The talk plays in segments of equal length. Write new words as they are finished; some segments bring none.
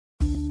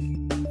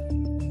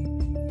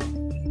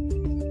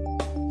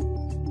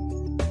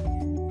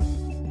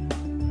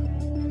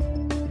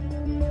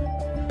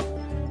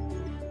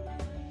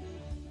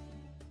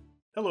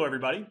Hello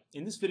everybody.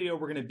 In this video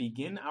we're going to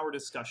begin our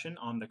discussion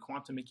on the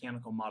quantum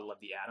mechanical model of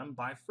the atom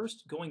by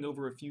first going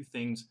over a few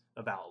things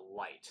about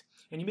light.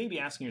 And you may be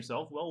asking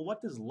yourself, well,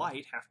 what does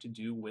light have to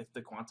do with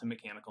the quantum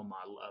mechanical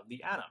model of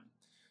the atom?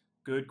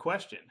 Good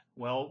question.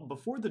 Well,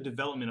 before the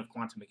development of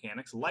quantum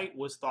mechanics, light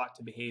was thought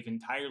to behave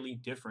entirely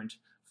different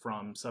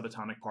from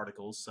subatomic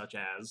particles such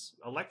as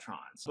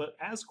electrons. But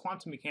as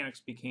quantum mechanics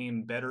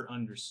became better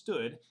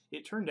understood,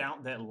 it turned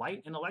out that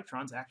light and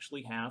electrons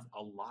actually have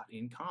a lot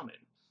in common.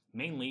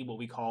 Mainly what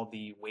we call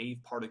the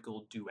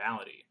wave-particle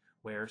duality,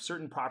 where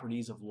certain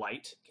properties of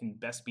light can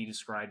best be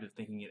described of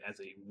thinking it as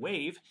a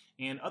wave,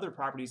 and other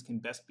properties can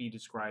best be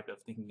described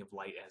of thinking of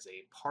light as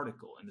a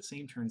particle, and the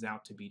same turns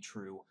out to be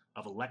true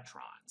of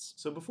electrons.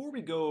 So before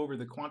we go over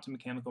the quantum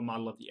mechanical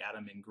model of the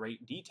atom in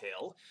great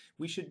detail,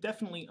 we should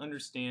definitely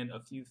understand a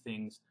few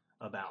things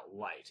about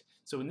light.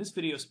 So in this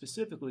video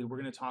specifically,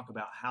 we're going to talk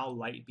about how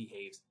light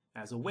behaves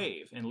as a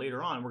wave, and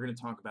later on we're going to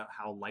talk about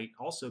how light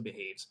also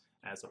behaves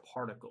as a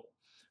particle.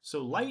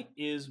 So light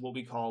is what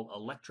we call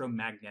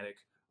electromagnetic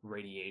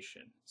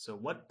radiation. So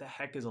what the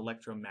heck is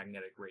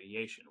electromagnetic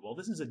radiation? Well,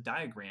 this is a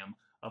diagram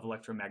of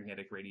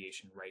electromagnetic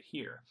radiation right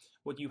here.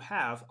 What you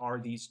have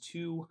are these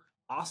two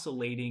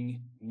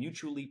oscillating,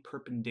 mutually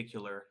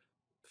perpendicular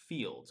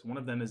fields. One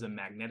of them is a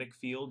magnetic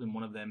field and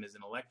one of them is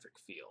an electric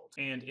field.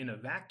 And in a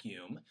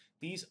vacuum,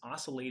 these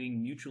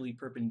oscillating mutually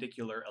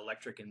perpendicular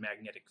electric and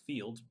magnetic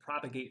fields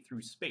propagate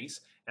through space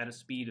at a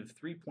speed of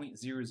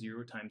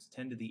 3.00 times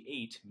 10 to the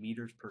 8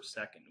 meters per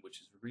second,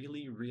 which is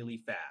really, really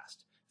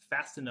fast.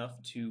 Fast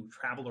enough to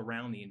travel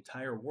around the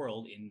entire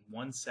world in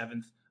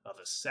 1/7 of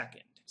a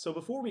second. So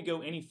before we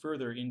go any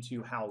further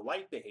into how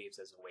light behaves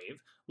as a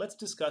wave, let's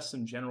discuss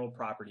some general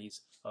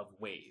properties of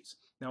waves.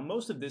 Now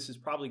most of this is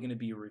probably going to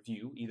be a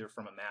review either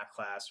from a math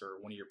class or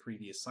one of your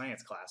previous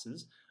science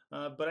classes,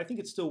 but I think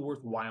it's still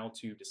worthwhile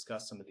to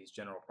discuss some of these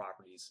general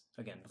properties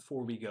again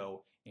before we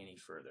go any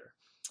further.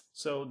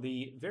 So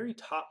the very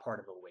top part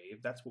of a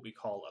wave, that's what we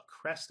call a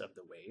crest of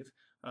the wave.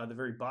 The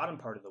very bottom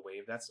part of the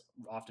wave, that's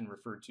often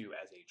referred to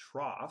as a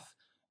trough.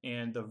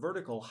 And the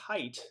vertical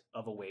height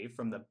of a wave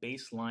from the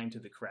baseline to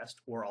the crest,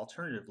 or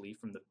alternatively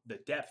from the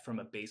depth from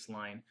a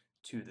baseline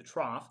to the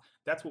trough,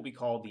 that's what we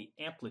call the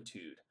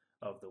amplitude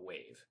of the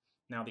wave.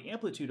 Now the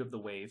amplitude of the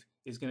wave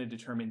is going to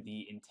determine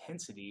the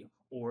intensity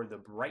or the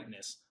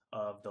brightness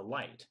of the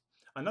light.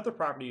 Another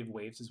property of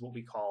waves is what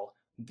we call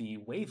the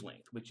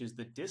wavelength, which is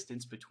the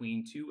distance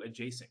between two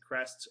adjacent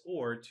crests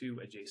or two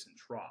adjacent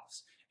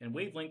troughs. And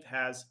wavelength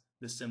has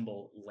the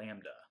symbol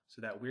lambda.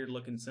 So that weird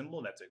looking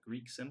symbol, that's a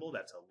Greek symbol,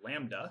 that's a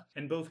lambda.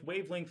 And both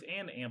wavelength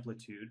and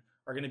amplitude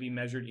are going to be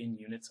measured in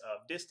units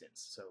of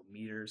distance. So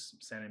meters,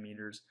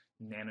 centimeters,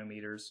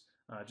 nanometers,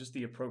 just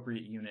the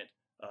appropriate unit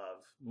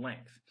of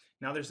length.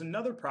 Now there's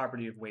another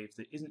property of waves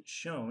that isn't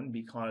shown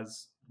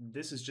because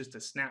this is just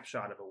a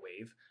snapshot of a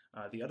wave.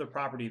 The other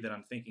property that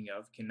I'm thinking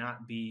of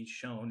cannot be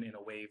shown in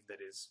a wave that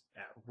is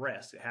at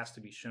rest. It has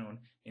to be shown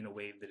in a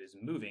wave that is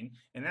moving,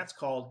 and that's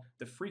called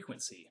the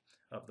frequency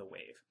of the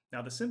wave.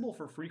 Now the symbol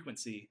for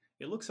frequency,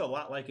 it looks a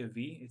lot like a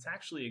V. It's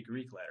actually a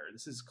Greek letter.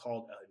 This is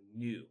called a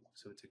nu,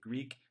 so it's a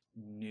Greek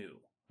nu,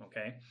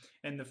 okay?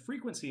 And the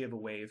frequency of a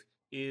wave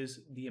is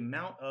the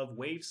amount of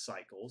wave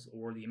cycles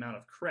or the amount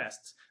of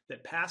crests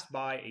that pass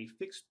by a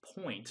fixed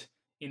point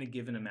in a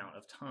given amount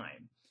of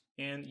time.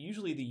 And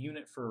usually the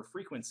unit for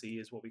frequency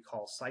is what we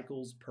call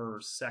cycles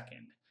per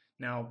second.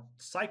 Now,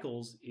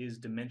 cycles is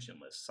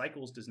dimensionless.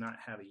 Cycles does not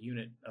have a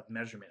unit of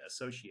measurement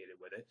associated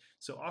with it.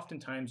 So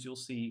oftentimes you'll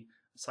see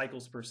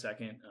cycles per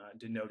second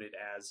denoted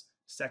as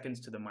seconds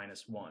to the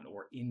 -1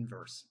 or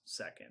inverse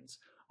seconds.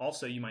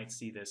 Also, you might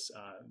see this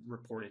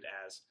reported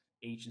as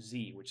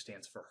Hz, which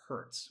stands for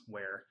hertz,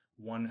 where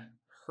 1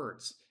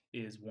 hertz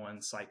is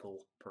 1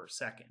 cycle per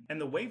second.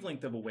 And the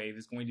wavelength of a wave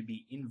is going to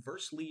be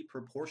inversely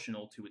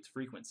proportional to its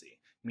frequency,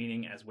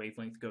 meaning as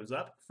wavelength goes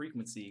up,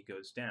 frequency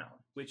goes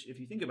down, which if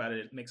you think about it,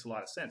 it makes a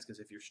lot of sense because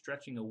if you're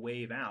stretching a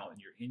wave out and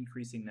you're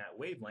increasing that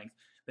wavelength,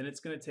 then it's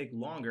going to take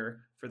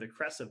longer for the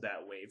crest of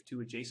that wave,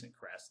 two adjacent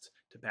crests,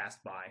 to pass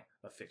by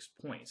a fixed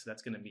point. So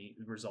that's going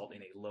to result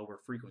in a lower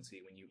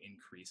frequency when you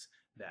increase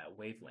that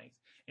wavelength.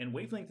 And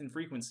wavelength and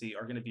frequency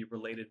are going to be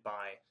related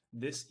by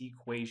this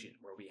equation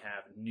where we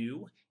have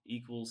nu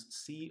equals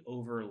c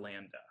over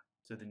lambda.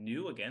 So the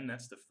nu, again,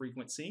 that's the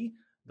frequency.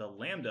 The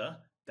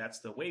lambda, that's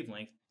the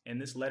wavelength. And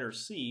this letter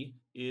c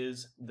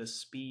is the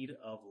speed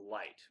of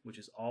light, which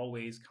is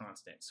always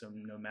constant. So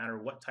no matter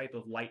what type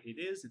of light it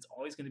is, it's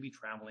always going to be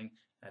traveling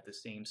at the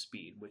same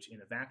speed, which in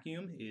a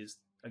vacuum is,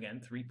 again,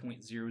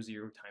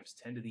 3.00 times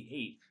 10 to the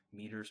 8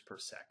 meters per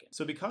second.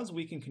 So because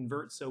we can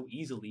convert so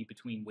easily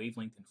between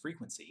wavelength and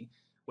frequency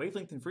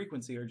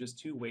are just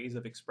two ways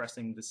of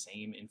expressing the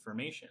same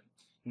information.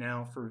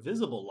 Now for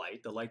visible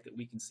light, the light that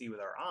we can see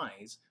with our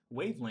eyes,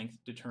 wavelength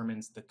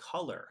determines the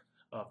color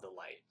of the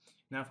light.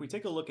 Now if we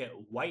take a look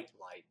at white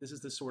light, this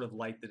is the sort of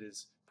light that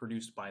is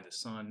produced by the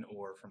sun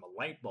or from a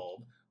light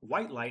bulb.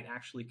 White light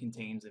actually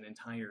contains an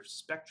entire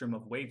spectrum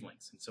of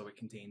wavelengths, and so it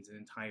contains an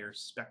entire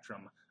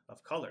spectrum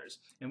of colors.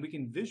 And we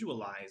can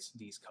visualize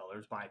these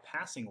colors by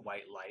passing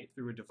white light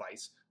through a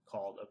device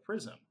called a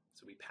prism.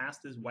 So we pass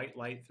this white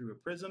light through a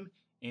prism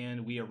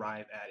and we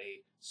arrive at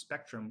a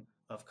spectrum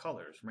of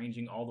colors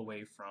ranging all the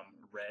way from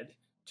red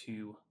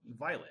to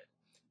violet.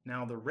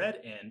 Now the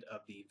red end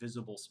of the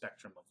visible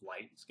spectrum of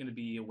light is going to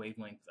be a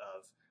wavelength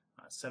of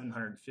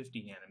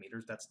 750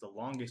 nanometers. That's the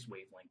longest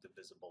wavelength of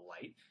visible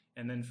light.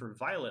 And then for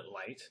violet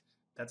light,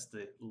 that's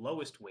the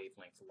lowest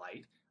wavelength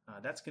light.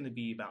 That's going to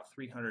be about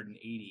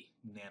 380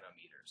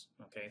 nanometers.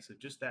 Okay, so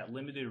just that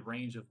limited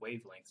range of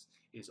wavelengths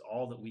is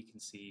all that we can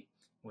see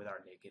with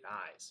our naked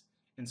eyes.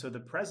 And so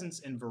the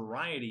presence and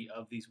variety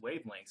of these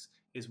wavelengths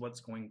is what's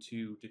going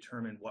to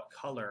determine what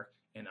color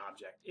an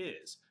object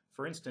is.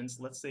 For instance,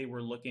 let's say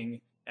we're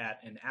looking at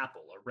an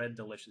apple, a red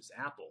delicious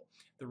apple.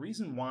 The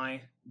reason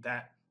why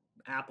that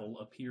apple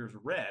appears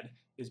red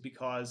is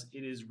because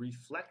it is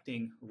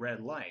reflecting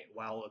red light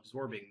while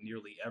absorbing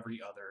nearly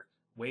every other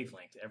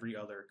wavelength, every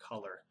other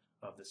color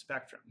of the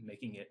spectrum,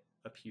 making it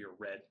appear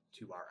red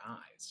to our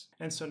eyes.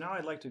 And so now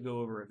I'd like to go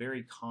over a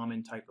very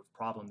common type of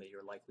problem that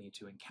you're likely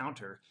to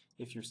encounter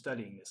if you're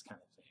studying this kind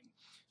of thing.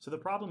 So the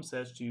problem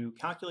says to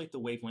calculate the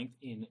wavelength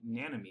in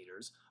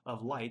nanometers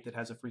of light that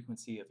has a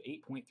frequency of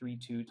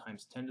 8.32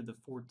 times 10 to the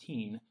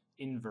 14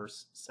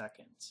 inverse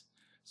seconds.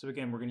 So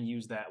again, we're going to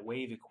use that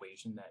wave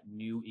equation, that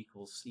nu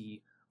equals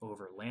c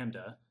over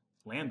lambda.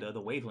 Lambda, the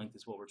wavelength,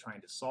 is what we're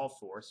trying to solve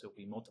for, so if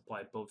we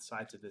multiply both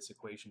sides of this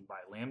equation by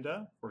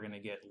lambda, we're going to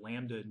get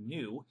lambda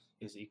nu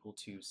is equal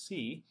to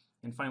c,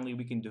 and finally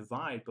we can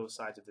divide both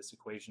sides of this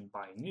equation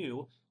by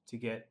nu to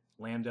get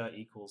lambda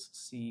equals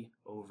c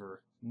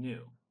over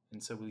nu.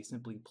 And so we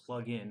simply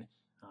plug in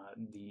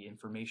the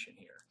information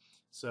here.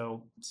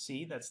 So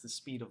c, that's the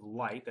speed of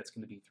light, that's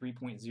going to be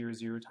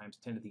 3.00 times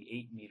 10 to the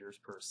 8 meters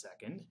per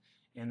second.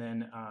 And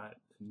then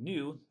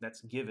nu,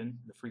 that's given,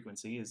 the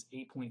frequency, is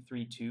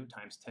 8.32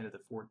 times 10 to the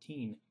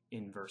 14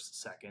 inverse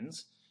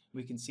seconds.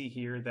 We can see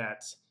here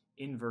that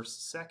inverse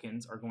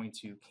seconds are going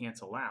to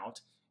cancel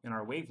out, and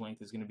our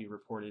wavelength is going to be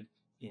reported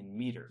in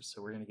meters.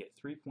 So we're going to get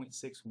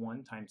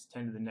 3.61 times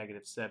 10 to the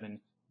negative 7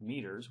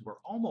 meters.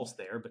 We're almost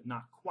there, but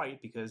not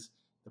quite, because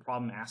the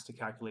problem asks to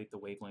calculate the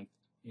wavelength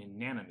in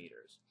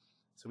nanometers.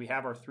 So we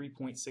have our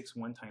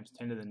 3.61 times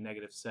 10 to the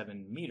negative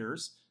 7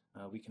 meters.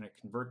 We can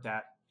convert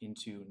that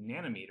into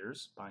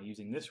nanometers by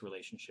using this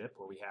relationship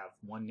where we have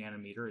 1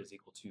 nanometer is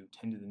equal to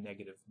 10 to the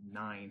negative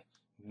 9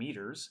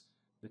 meters.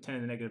 The 10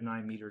 to the negative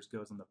 9 meters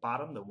goes on the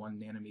bottom, the 1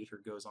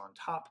 nanometer goes on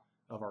top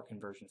of our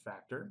conversion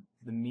factor.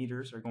 The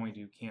meters are going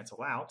to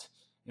cancel out,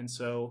 and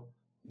so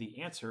the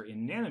answer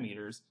in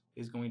nanometers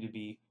is going to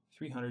be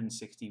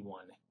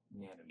 361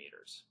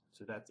 nanometers.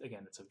 So that's,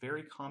 again, it's a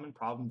very common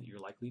problem that you're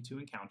likely to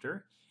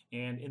encounter.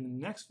 And in the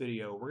next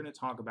video, we're going to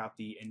talk about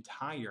the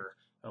entire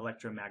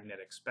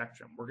electromagnetic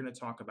spectrum. We're going to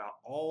talk about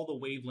all the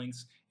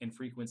wavelengths and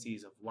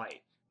frequencies of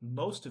light,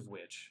 most of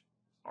which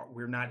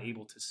we're not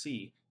able to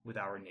see with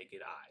our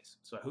naked eyes.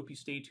 So I hope you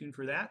stay tuned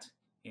for that,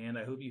 and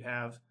I hope you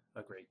have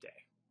a great day.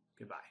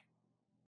 Goodbye.